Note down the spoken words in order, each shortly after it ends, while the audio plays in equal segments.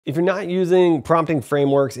If you're not using prompting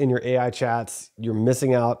frameworks in your AI chats, you're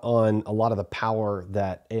missing out on a lot of the power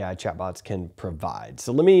that AI chatbots can provide.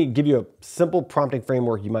 So let me give you a simple prompting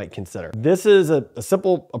framework you might consider. This is a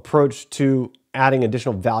simple approach to adding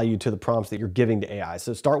additional value to the prompts that you're giving to AI.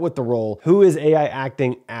 So start with the role. Who is AI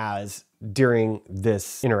acting as during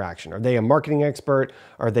this interaction? Are they a marketing expert?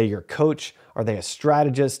 Are they your coach? Are they a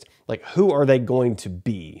strategist? Like, who are they going to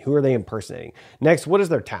be? Who are they impersonating? Next, what is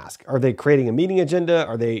their task? Are they creating a meeting agenda?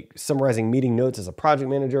 Are they summarizing meeting notes as a project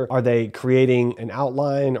manager? Are they creating an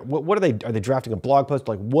outline? What are they drafting a blog post?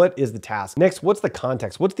 Like, what is the task? Next, what's the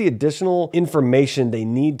context? What's the additional information they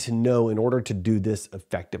need to know in order to do this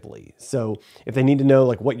effectively? So if they need to know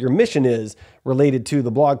like what your mission is related to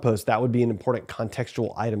the blog post, that would be an important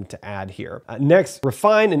contextual item to add here. Next,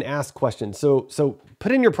 refine and ask questions. So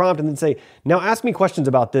put in your prompt and then say, now ask me questions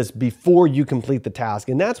about this before you complete the task.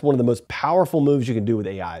 And that's one of the most powerful moves you can do with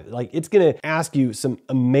AI. Like, it's gonna ask you some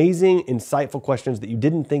amazing, insightful questions that you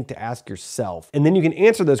didn't think to ask yourself. And then you can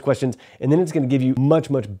answer those questions, and then it's gonna give you much,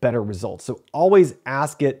 much better results. So always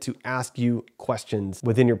ask it to ask you questions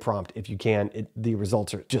within your prompt if you can. The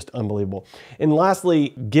results are just unbelievable. And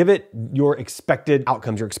lastly, give it your expected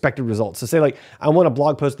outcomes, your expected results. So say like, I want a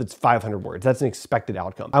blog post that's 500 words. That's an expected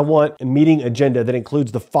outcome. I want a meeting agenda that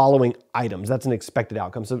includes the following items. That's an expected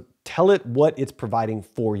outcome. So tell it what it's providing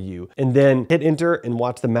for you, and then hit enter and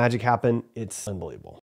watch the magic happen. It's unbelievable.